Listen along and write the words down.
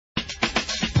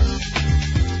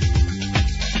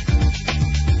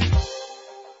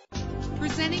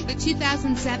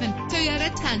2007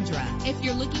 Toyota Tundra. If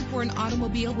you're looking for an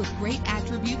automobile with great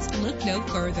attributes, look no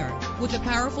further. With a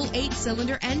powerful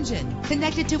 8-cylinder engine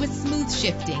connected to a smooth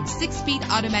shifting 6-speed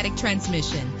automatic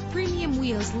transmission, premium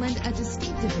wheels lend a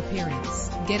distinctive appearance.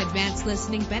 Get advanced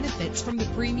listening benefits from the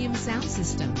premium sound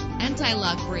system.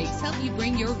 Anti-lock brakes help you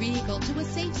bring your vehicle to a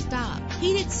safe stop.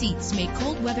 Heated seats make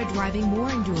cold weather driving more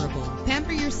endurable.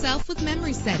 Pamper yourself with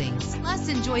memory settings. Plus,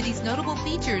 enjoy these notable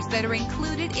features that are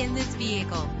included in this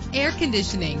vehicle: air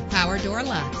conditioning, power door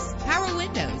locks, power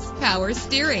windows, power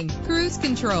steering, cruise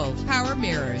control, power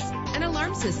mirrors, an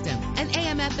alarm system, an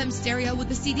AM/FM stereo with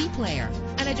a CD player,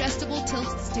 an adjustable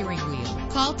tilt steering wheel.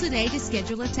 Call today to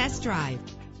schedule a test drive.